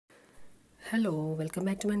Hello, welcome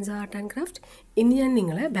back to Manza Art and Craft. ഇന്ന് ഞാൻ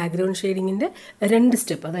നിങ്ങളെ ബാക്ക്ഗ്രൗണ്ട് ഷെയ്ഡിങ്ങിൻ്റെ രണ്ട്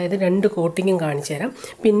സ്റ്റെപ്പ്, അതായത് രണ്ട് കോട്ടിങ്ങും കാണിച്ചു തരാം.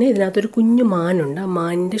 പിന്നെ ഇതിനകത്തൊരു കുഞ്ഞു മാനുണ്ട്, ആ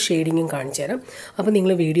മാനിൻ്റെ ഷെയ്ഡിങ്ങും കാണിച്ചു തരാം. അപ്പോൾ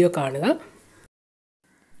നിങ്ങൾ വീഡിയോ കാണുക.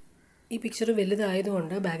 ഈ പിക്ചർ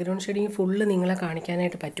വലുതായതുകൊണ്ട് ബാക്ക്ഗ്രൗണ്ട് ഷെയ്ഡിങ് ഫുള്ള് നിങ്ങളെ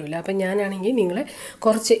കാണിക്കാനായിട്ട് പറ്റില്ല. അപ്പം ഞാനാണെങ്കിൽ നിങ്ങളെ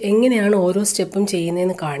കുറച്ച് എങ്ങനെയാണ് ഓരോ സ്റ്റെപ്പും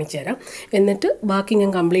ചെയ്യുന്നതെന്ന് കാണിച്ചു തരാം. എന്നിട്ട് ബാക്കി ഞാൻ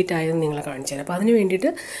കംപ്ലീറ്റ് ആയതെന്ന് നിങ്ങളെ കാണിച്ചു തരാം. അപ്പോൾ അതിന് വേണ്ടിയിട്ട്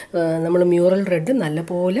നമ്മൾ മ്യൂറൽ റെഡ്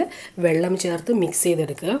നല്ലപോലെ വെള്ളം ചേർത്ത് മിക്സ്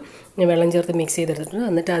ചെയ്തെടുക്കുക. വെള്ളം ചേർത്ത് മിക്സ് ചെയ്തെടുത്തിട്ട്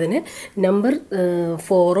എന്നിട്ട് അതിന് നമ്പർ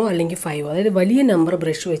 4 അല്ലെങ്കിൽ 5, അതായത് വലിയ നമ്പർ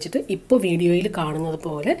ബ്രഷ് വെച്ചിട്ട് ഇപ്പോൾ വീഡിയോയിൽ കാണുന്നത്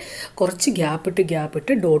പോലെ കുറച്ച്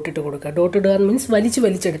ഗ്യാപ്പിട്ട് ഡോട്ട് ഇട്ട് കൊടുക്കുക. ഡോട്ട് ഇടുക മീൻസ്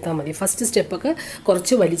വലിച്ചെടുത്താൽ മതി. ഫസ്റ്റ് സ്റ്റെപ്പൊക്കെ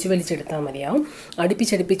കുറച്ച് വലിച്ചെടുത്താൽ മതിയാവും.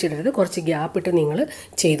 അടുപ്പിച്ചെടുത്തിട്ട് കുറച്ച് ഗ്യാപ്പിട്ട് നിങ്ങൾ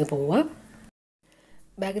ചെയ്തു പോവുക.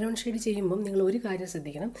 ബാക്ക്ഗ്രൗണ്ട് ഷെയ്ഡ് ചെയ്യുമ്പം നിങ്ങൾ ഒരു കാര്യം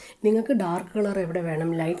ശ്രദ്ധിക്കണം. നിങ്ങൾക്ക് ഡാർക്ക് കളർ എവിടെ വേണം,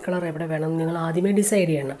 ലൈറ്റ് കളർ എവിടെ വേണം, നിങ്ങൾ ആദ്യമേ ഡിസൈഡ്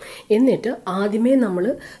ചെയ്യണം. എന്നിട്ട് ആദ്യമേ നമ്മൾ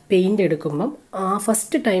പെയിൻ്റ് എടുക്കുമ്പം ആ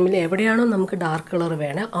ഫസ്റ്റ് ടൈമിൽ എവിടെയാണോ നമുക്ക് ഡാർക്ക് കളർ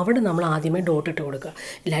വേണം അവിടെ നമ്മൾ ആദ്യമേ ഡോട്ട് ഇട്ട് കൊടുക്കുക.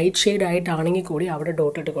 ലൈറ്റ് ഷെയ്ഡ് ആയിട്ടാണെങ്കിൽ കൂടി അവിടെ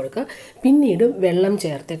ഡോട്ട് ഇട്ട് കൊടുക്കുക. പിന്നീട് വെള്ളം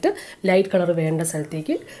ചേർത്തിട്ട് ലൈറ്റ് കളർ വേണ്ട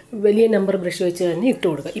സ്ഥലത്തേക്ക് വലിയ നമ്പർ ബ്രഷ് വെച്ച് തന്നെ ഇട്ട്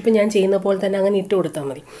കൊടുക്കുക. ഇപ്പം ഞാൻ ചെയ്യുന്ന പോലെ തന്നെ അങ്ങനെ ഇട്ട് കൊടുത്താൽ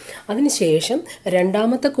മതി. അതിന് ശേഷം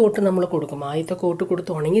രണ്ടാമത്തെ കോട്ട് നമ്മൾ കൊടുക്കും. ആദ്യത്തെ കോട്ട്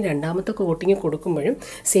കൊടുത്ത് ഉണങ്ങി രണ്ടാമത്തെ കോട്ടിങ് കൊടുക്കുമ്പോഴും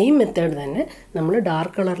സെയിം മെത്തേഡ് തന്നെ നമ്മൾ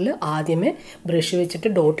ഡാർക്ക് കളറിൽ ആദ്യമേ ബ്രഷ് വെച്ചിട്ട്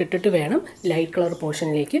ഡോട്ട് ഇട്ടിട്ട് വേണം ലൈറ്റ് കളർ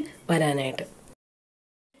പോർഷനിലേക്ക് വരാനായിട്ട്.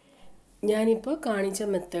 ഞാനിപ്പോൾ കാണിച്ച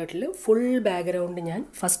മെത്തേഡിൽ ഫുൾ ബാക്ക്ഗ്രൗണ്ട് ഞാൻ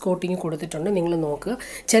ഫസ്റ്റ് കോട്ടിങ് കൊടുത്തിട്ടുണ്ട്. നിങ്ങൾ നോക്കുക,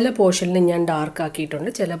 ചില പോർഷനിൽ ഞാൻ ഡാർക്ക്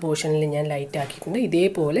ആക്കിയിട്ടുണ്ട്, ചില പോർഷനിൽ ഞാൻ ലൈറ്റ് ആക്കിയിട്ടുണ്ട്.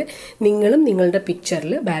 ഇതേപോലെ നിങ്ങളും നിങ്ങളുടെ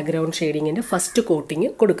പിക്ചറിൽ ബാക്ക്ഗ്രൗണ്ട് ഷെയ്ഡിങ്ങിൻ്റെ ഫസ്റ്റ് കോട്ടിങ്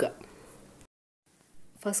കൊടുക്കുക.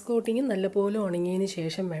 ഫസ്റ്റ് കോട്ടിങ് നല്ലപോലെ ഉണങ്ങിയതിന്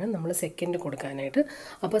ശേഷം വേണം നമ്മൾ സെക്കൻഡ് കൊടുക്കാനായിട്ട്.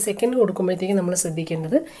 അപ്പോൾ സെക്കൻഡ് കൊടുക്കുമ്പോഴത്തേക്കും നമ്മൾ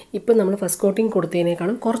ശ്രദ്ധിക്കേണ്ടത്, ഇപ്പം നമ്മൾ ഫസ്റ്റ് കോട്ടിങ്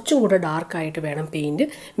കൊടുത്തതിനേക്കാളും കുറച്ചും കൂടെ ഡാർക്കായിട്ട് വേണം പെയിൻറ്റ്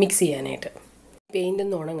മിക്സ് ചെയ്യാനായിട്ട്. പെയിൻ്റ്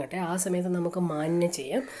ഒന്ന് ഉണങ്ങട്ടെ. ആ സമയത്ത് നമുക്ക് മാനിനെ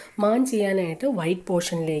ചെയ്യാം. മാൻ ചെയ്യാനായിട്ട് വൈറ്റ്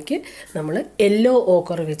പോർഷനിലേക്ക് നമ്മൾ യെല്ലോ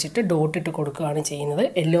ഓക്കർ വെച്ചിട്ട് ഡോട്ട് ഇട്ട് കൊടുക്കുകയാണ് ചെയ്യുന്നത്.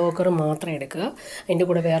 യെല്ലോ ഓക്കർ മാത്രം എടുക്കുക, അതിൻ്റെ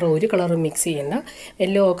കൂടെ വേറെ ഒരു കളറും മിക്സ് ചെയ്യേണ്ട.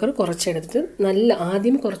 യെല്ലോ ഓക്കർ കുറച്ചെടുത്തിട്ട്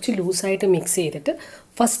ആദ്യം കുറച്ച് ലൂസായിട്ട് മിക്സ് ചെയ്തിട്ട്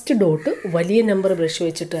ഫസ്റ്റ് ഡോട്ട് വലിയ നമ്പർ ബ്രഷ്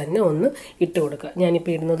വെച്ചിട്ട് തന്നെ ഒന്ന് ഇട്ട് കൊടുക്കുക.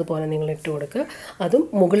 ഞാനിപ്പോൾ ഇടുന്നത് പോലെ നിങ്ങൾ ഇട്ട് കൊടുക്കുക. അതും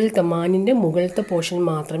മുകളിലത്തെ മാനിൻ്റെ മുകളിലത്തെ പോർഷൻ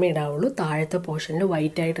മാത്രമേ ഇടാവുള്ളൂ. താഴത്തെ പോർഷനിൽ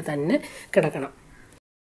വൈറ്റായിട്ട് തന്നെ കിടക്കണം.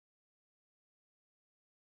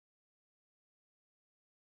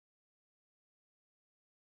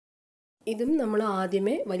 ഇതും നമ്മൾ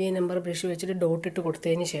ആദ്യമേ വലിയ നമ്പർ ബ്രഷ് വെച്ചിട്ട് ഡോട്ട് ഇട്ട്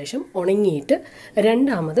കൊടുത്തതിന് ശേഷം ഉണങ്ങിയിട്ട്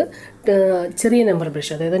രണ്ടാമത് ചെറിയ നമ്പർ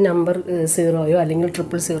ബ്രഷ്, അതായത് നമ്പർ 0 അല്ലെങ്കിൽ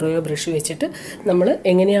 000 ബ്രഷ് വെച്ചിട്ട് നമ്മൾ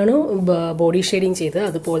എങ്ങനെയാണോ ബോഡി ഷെയ്ഡിങ് ചെയ്തത്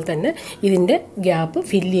അതുപോലെ തന്നെ ഇതിൻ്റെ ഗ്യാപ്പ്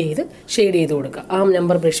ഫില്ല് ചെയ്ത് ഷെയ്ഡ് ചെയ്ത് കൊടുക്കുക. ആ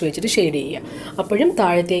നമ്പർ ബ്രഷ് വെച്ചിട്ട് ഷെയ്ഡ് ചെയ്യുക. അപ്പോഴും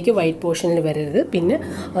താഴത്തേക്ക് വൈറ്റ് പോർഷനിൽ വരരുത്. പിന്നെ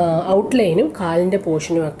ഔട്ട്ലൈനും കാലിൻ്റെ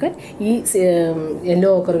പോർഷനും ഒക്കെ ഈ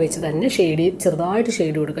യെല്ലോ ഓക്കർ വെച്ച് തന്നെ ചെറുതായിട്ട്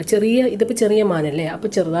ഷെയ്ഡ് കൊടുക്കുക. ഇതിപ്പോൾ ചെറിയ മാനല്ലേ,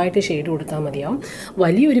 അപ്പോൾ ചെറുതായിട്ട് ഷെയ്ഡ് കൊടുത്താൽ മതിയാവും.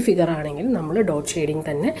 വലിയൊരു ഫിഗർ ആണെങ്കിൽ നമ്മൾ ഡോട്ട് ഷെയ്ഡിങ്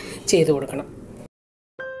തന്നെ ചെയ്ത് കൊടുക്കണം.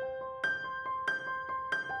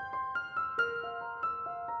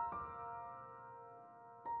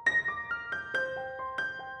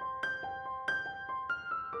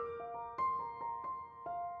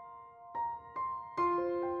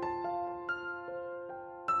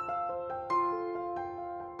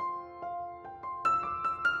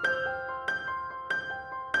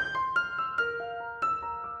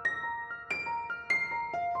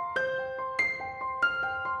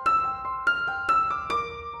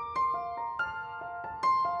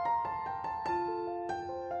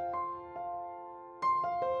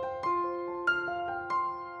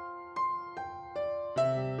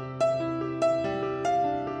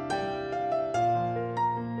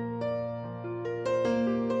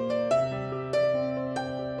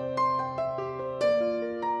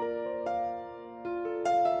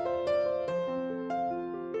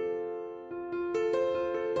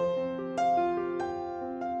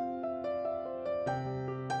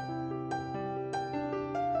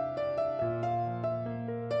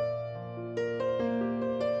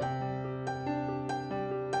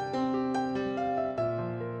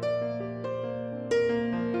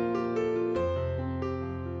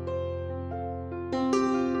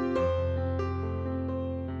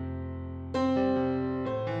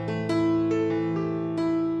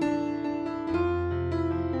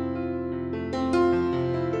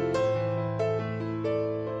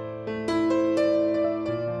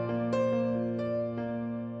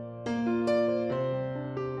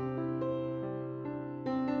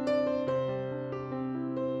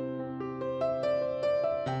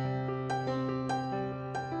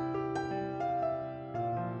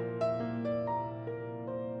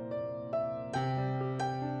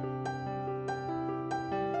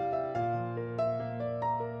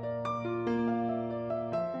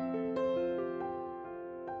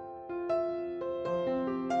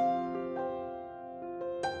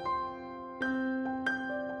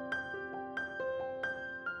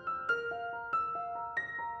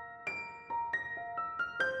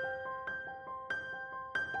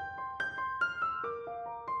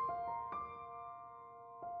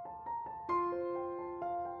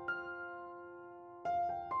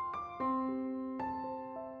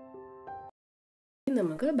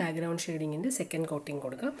 നമുക്ക് ബാക്ക്ഗ്രൗണ്ട് ഷെയ്ഡിങ്ങിൻ്റെ സെക്കൻഡ് കോട്ടിങ്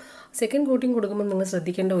കൊടുക്കാം. സെക്കൻഡ് കോട്ടിങ് കൊടുക്കുമ്പോൾ നിങ്ങൾ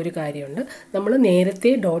ശ്രദ്ധിക്കേണ്ട ഒരു കാര്യമുണ്ട്. നമ്മൾ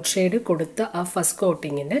നേരത്തെ ഡോട്ട് ഷെയ്ഡ് കൊടുത്ത ആ ഫസ്റ്റ്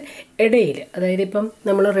കോട്ടിങ്ങിൻ്റെ ഇടയിൽ, അതായത് ഇപ്പം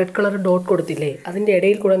നമ്മൾ റെഡ് കളർ ഡോട്ട് കൊടുത്തില്ലേ, അതിൻ്റെ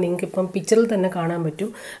ഇടയിൽ കൂടെ നിങ്ങൾക്ക് ഇപ്പം പിക്ചറിൽ തന്നെ കാണാൻ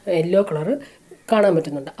പറ്റും യെല്ലോ കളർ കാണാൻ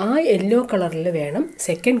പറ്റുന്നുണ്ട്. ആ യെല്ലോ കളറിൽ വേണം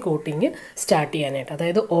സെക്കൻഡ് കോട്ടിങ് സ്റ്റാർട്ട് ചെയ്യാനായിട്ട്.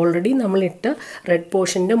 അതായത് ഓൾറെഡി നമ്മളിട്ട റെഡ്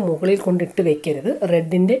പോർഷൻ്റെ മുകളിൽ കൊണ്ടിട്ട് വെക്കരുത്.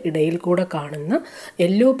 റെഡിൻ്റെ ഇടയിൽ കൂടെ കാണുന്ന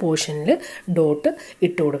യെല്ലോ പോർഷനിൽ ഡോട്ട്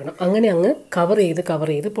ഇട്ട് കൊടുക്കണം. അങ്ങനെ അങ്ങ് കവർ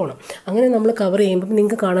ചെയ്ത് പോകണം. അങ്ങനെ നമ്മൾ കവർ ചെയ്യുമ്പോൾ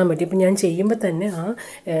നിങ്ങൾക്ക് കാണാൻ പറ്റും. ഇപ്പം ഞാൻ ചെയ്യുമ്പോൾ തന്നെ ആ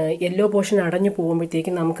യെല്ലോ പോർഷൻ അടഞ്ഞു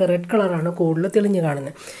പോകുമ്പോഴത്തേക്കും നമുക്ക് റെഡ് കളറാണ് കൂടുതൽ തെളിഞ്ഞ്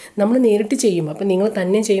കാണുന്നത്. നമ്മൾ നേരിട്ട് ചെയ്യുമ്പോൾ, അപ്പം നിങ്ങൾ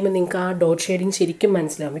തന്നെ ചെയ്യുമ്പോൾ നിങ്ങൾക്ക് ആ ഡോട്ട് ഷെയ്ഡിങ് ശരിക്കും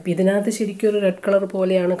മനസ്സിലാവും. ഇപ്പം ഇതിനകത്ത് ശരിക്കും ഒരു റെഡ് കളർ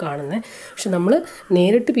പോലെയാണ് കാണുന്നത്. പക്ഷെ നമ്മൾ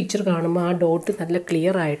നേരിട്ട് പിക്ചർ കാണുമ്പോൾ ആ ഡോട്ട് നല്ല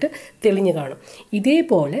ക്ലിയർ ആയിട്ട് തെളിഞ്ഞ് കാണും.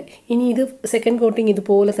 ഇതേപോലെ ഇനി ഇത് സെക്കൻഡ് കോട്ടിങ്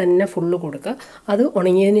ഇതുപോലെ തന്നെ ഫുള്ള് കൊടുക്കുക. അത്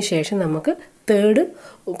ഉണങ്ങിയതിന് ശേഷം നമുക്ക് തേർഡ്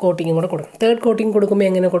കോട്ടിങ്ങും കൂടെ കൊടുക്കും. തേർഡ് കോട്ടിങ് കൊടുക്കുമ്പോൾ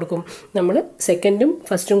എങ്ങനെ കൊടുക്കും? നമ്മൾ സെക്കൻഡും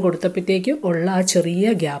ഫസ്റ്റും കൊടുത്തപ്പോഴത്തേക്ക് ഉള്ള ആ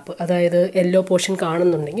ചെറിയ ഗ്യാപ്പ്, അതായത് യെല്ലോ പോർഷൻ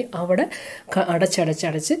കാണുന്നുണ്ടെങ്കിൽ അവിടെ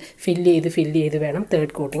അടച്ചടച്ച് ഫില്ല് ചെയ്ത് വേണം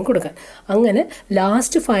തേർഡ് കോട്ടിങ് കൊടുക്കാൻ. അങ്ങനെ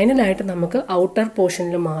ലാസ്റ്റ് ഫൈനലായിട്ട് നമുക്ക് ഔട്ടർ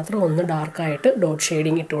പോർഷനിൽ മാത്രം ഒന്ന് ഡാർക്കായിട്ട് ഡോട്ട്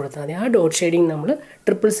ഷെയ്ഡിങ് ഇട്ട് കൊടുത്താൽ മതി. ആ ഡോട്ട് ഷെയ്ഡിങ് നമ്മൾ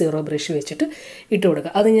 000 ബ്രഷ് വെച്ചിട്ട് ഇട്ട്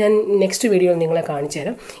കൊടുക്കുക. അത് ഞാൻ നെക്സ്റ്റ് വീഡിയോയിൽ നിങ്ങളെ കാണിച്ചു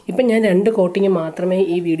തരാം. ഇപ്പം ഞാൻ 2 കോട്ടിങ് മാത്രമേ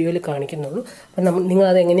ഈ വീഡിയോയിൽ കാണിക്കുന്നുള്ളൂ. അപ്പം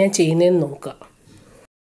നിങ്ങളത് എങ്ങനെയാണ് ചെയ്യുന്നതെന്ന് നോക്കുക.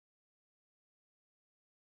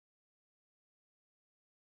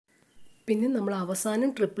 പിന്നെ നമ്മൾ അവസാനം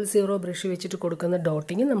 000 ബ്രഷ് വെച്ചിട്ട് കൊടുക്കുന്ന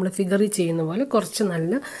ഡോട്ടിങ് നമ്മൾ ഫിഗറിൽ ചെയ്യുന്ന പോലെ കുറച്ച്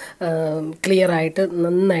നല്ല ക്ലിയർ ആയിട്ട്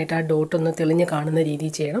നന്നായിട്ട് ആ ഡോട്ട് ഒന്ന് തെളിഞ്ഞ് കാണുന്ന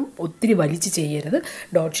രീതിയിൽ ചെയ്യണം. ഒത്തിരി വലിച്ച് ചെയ്യരുത്.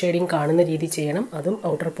 ഡോട്ട് ഷെയ്ഡിങ് കാണുന്ന രീതിയിൽ ചെയ്യണം. അതും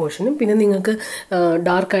ഔട്ടർ പോർഷനും. പിന്നെ നിങ്ങൾക്ക്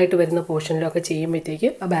ഡാർക്കായിട്ട് വരുന്ന പോർഷനിലൊക്കെ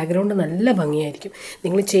ചെയ്യുമ്പോഴത്തേക്ക് ആ ബാക്ക്ഗ്രൗണ്ട് നല്ല ഭംഗിയായിരിക്കും.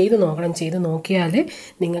 നിങ്ങൾ ചെയ്ത് നോക്കണം. ചെയ്ത് നോക്കിയാലേ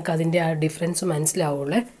നിങ്ങൾക്ക് അതിൻ്റെ ആ ഡിഫറൻസ്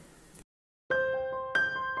മനസ്സിലാവുള്ളൂ.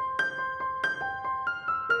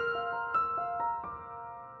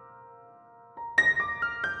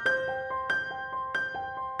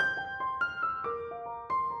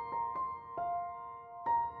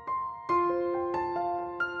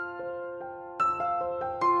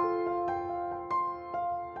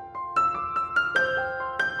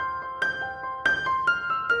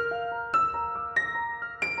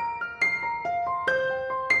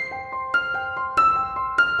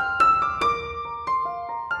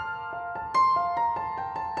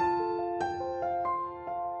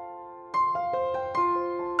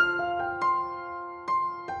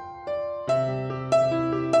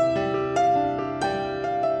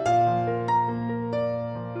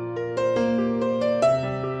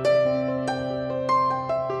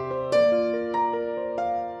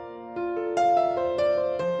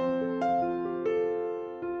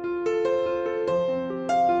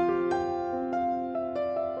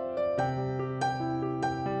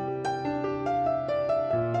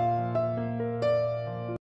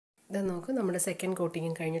 ഇത് നോക്ക്, നമ്മുടെ സെക്കൻഡ്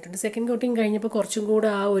കോട്ടിങ്ങും കഴിഞ്ഞിട്ടുണ്ട്. സെക്കൻഡ് കോട്ടിങ് കഴിഞ്ഞപ്പോൾ കുറച്ചും കൂടെ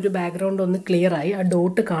ആ ഒരു ബാക്ക്ഗ്രൗണ്ട് ഒന്ന് ക്ലിയറായി, ആ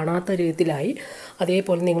ഡോട്ട് കാണാത്ത രീതിയിലായി.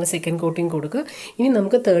 അതേപോലെ നിങ്ങൾ സെക്കൻഡ് കോട്ടിങ് കൊടുക്കുക. ഇനി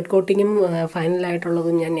നമുക്ക് തേർഡ് കോട്ടിങ്ങും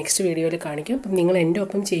ഫൈനലായിട്ടുള്ളതും ഞാൻ നെക്സ്റ്റ് വീഡിയോയിൽ കാണിക്കാം. അപ്പം നിങ്ങൾ എൻ്റെ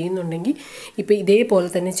ഒപ്പം ചെയ്യുന്നുണ്ടെങ്കിൽ ഇപ്പോൾ ഇതേപോലെ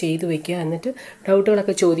തന്നെ ചെയ്ത് വയ്ക്കുക. എന്നിട്ട്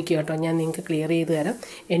ഡൗട്ടുകളൊക്കെ ചോദിക്കുക കേട്ടോ, ഞാൻ നിങ്ങൾക്ക് ക്ലിയർ ചെയ്ത് തരാം.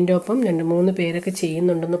 എൻ്റെ ഒപ്പം 2-3 പേരൊക്കെ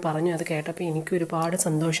ചെയ്യുന്നുണ്ടെന്ന് പറഞ്ഞു. അത് കേട്ടപ്പോൾ എനിക്ക് ഒരുപാട്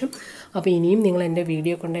സന്തോഷം. അപ്പോൾ ഇനിയും നിങ്ങൾ എൻ്റെ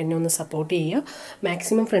വീഡിയോ കൊണ്ട് എന്നെ ഒന്ന് സപ്പോർട്ട് ചെയ്യുക.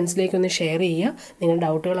 മാക്സിമം ഫ്രണ്ട്സിലേക്കൊന്ന് ഷെയർ ചെയ്യുക. നിങ്ങളുടെ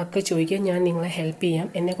ഡൗട്ടുകളൊക്കെ ചോദിക്കുക. ഞാൻ നിങ്ങളെ ഹെൽപ്പ് ചെയ്യാം.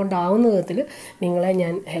 എന്നെക്കൊണ്ടാവുന്ന വിധത്തിൽ നിങ്ങളെ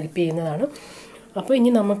ഞാൻ ഹെൽപ്പ് ചെയ്യുന്നതാണ്. അപ്പോൾ ഇനി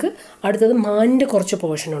നമുക്ക് അടുത്തത് മാനിൻ്റെ കുറച്ച്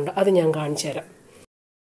പോർഷനുണ്ട്, അത് ഞാൻ കാണിച്ചു തരാം.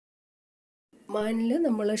 മാനിൽ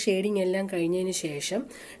നമ്മൾ ഷെയ്ഡിങ് എല്ലാം കഴിഞ്ഞതിന് ശേഷം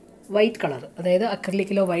വൈറ്റ് കളർ, അതായത്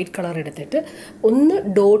അക്രിലിക്കിലോ വൈറ്റ് കളർ എടുത്തിട്ട് ഒന്ന്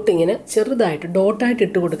ഡോട്ട് ഇങ്ങനെ ചെറുതായിട്ട് ഡോട്ടായിട്ട്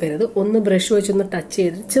ഇട്ട് കൊടുക്കരുത്. ഒന്ന് ബ്രഷ് വെച്ചൊന്ന് ടച്ച്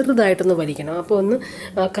ചെയ്ത് ചെറുതായിട്ടൊന്ന് വലിക്കണം. അപ്പോൾ ഒന്ന്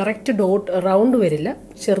കറക്റ്റ് ഡോട്ട് റൗണ്ട് വരില്ല,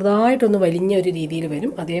 ചെറുതായിട്ടൊന്ന് വലിഞ്ഞ ഒരു രീതിയിൽ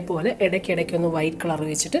വരും. അതേപോലെ ഇടയ്ക്കിടയ്ക്കൊന്ന് വൈറ്റ് കളർ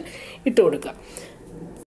വെച്ചിട്ട് ഇട്ട് കൊടുക്കുക.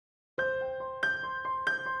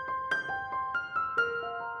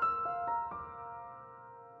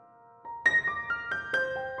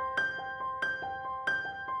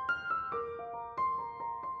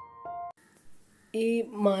 ഈ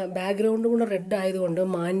ബാക്ക്ഗ്രൗണ്ടും കൂടെ റെഡ് ആയതുകൊണ്ട്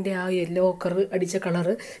മാനിൻ്റെ ആ യെല്ലോ അടിച്ച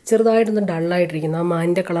കളറ് ചെറുതായിട്ടൊന്ന് ഡള്ളായിട്ടിരിക്കുന്നു. ആ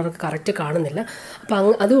മാനിൻ്റെ കളറൊക്കെ കറക്റ്റ് കാണുന്നില്ല. അപ്പം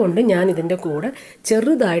അതുകൊണ്ട് ഞാൻ ഇതിൻ്റെ കൂടെ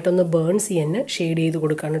ചെറുതായിട്ടൊന്ന് ബേൺ ചെയ്യാൻ ഷെയ്ഡ് ചെയ്ത്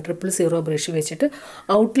കൊടുക്കുകയാണ്. 000 ബ്രഷ് വെച്ചിട്ട്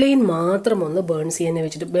ഔട്ട്ലൈൻ മാത്രം ഒന്ന് ബേൺ ചെയ്യാൻ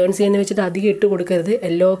വെച്ചിട്ട് അധികം ഇട്ട് കൊടുക്കരുത്.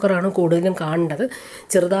 യെല്ലോ കളറാണ് കൂടുതലും കാണേണ്ടത്.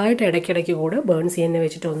 ചെറുതായിട്ട് ഇടയ്ക്കിടയ്ക്ക് കൂടെ ബേൺ ചെയ്യാൻ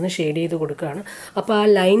വെച്ചിട്ട് ഒന്ന് ഷെയ്ഡ് ചെയ്ത് കൊടുക്കുകയാണ്. അപ്പോൾ ആ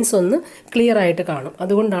ലൈൻസ് ഒന്ന് ക്ലിയർ ആയിട്ട് കാണും.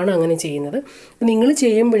 അതുകൊണ്ടാണ് അങ്ങനെ ചെയ്യുന്നത്. നിങ്ങൾ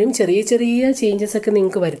ചെയ്യുമ്പോഴും ചെറിയ ചെറിയ ചേഞ്ചസ് ഒക്കെ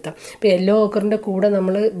നിങ്ങൾക്ക് വരുത്താം. ഇപ്പോൾ യെല്ലോ ഓക്കറിൻ്റെ കൂടെ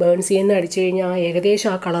നമ്മൾ ബേൺ ചെയ്യുന്ന അടിച്ചു കഴിഞ്ഞാൽ ഏകദേശം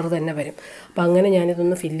ആ കളർ തന്നെ വരും. അപ്പോൾ അങ്ങനെ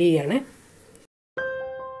ഞാനിതൊന്ന് ഫില്ല് ചെയ്യണേ.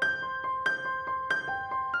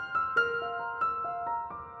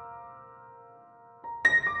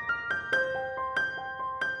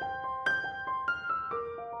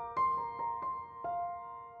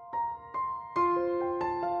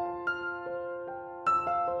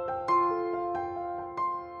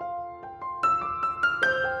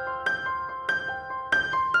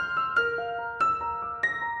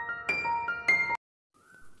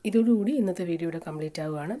 ഇതോടുകൂടി ഇന്നത്തെ വീഡിയോയുടെ കംപ്ലീറ്റ്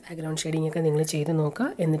ആവുകയാണ്. ബാക്ക്ഗ്രൗണ്ട് ഷെയ്ഡിംഗ് ഒക്കെ നിങ്ങൾ ചെയ്ത് നോക്കുക.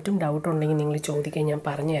 എന്നിട്ടും ഡൗട്ട് ഉണ്ടെങ്കിൽ നിങ്ങൾ ചോദിക്കാൻ ഞാൻ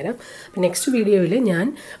പറഞ്ഞുതരാം. അപ്പോൾ നെക്സ്റ്റ് വീഡിയോയിൽ ഞാൻ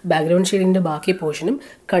ബാക്ക്ഗ്രൗണ്ട് ഷെയ്ഡിങ്ങിൻ്റെ ബാക്കി പോർഷനും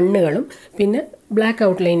കണ്ണുകളും പിന്നെ ബ്ലാക്ക്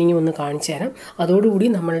ഔട്ട്ലൈനിങ്ങും ഒന്ന് കാണിച്ചു തരാം. അതോടുകൂടി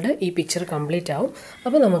നമ്മളുടെ ഈ പിക്ചർ കംപ്ലീറ്റ് ആവും.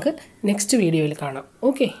 അപ്പോൾ നമുക്ക് നെക്സ്റ്റ് വീഡിയോയിൽ കാണാം.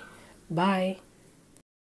 Okay, by.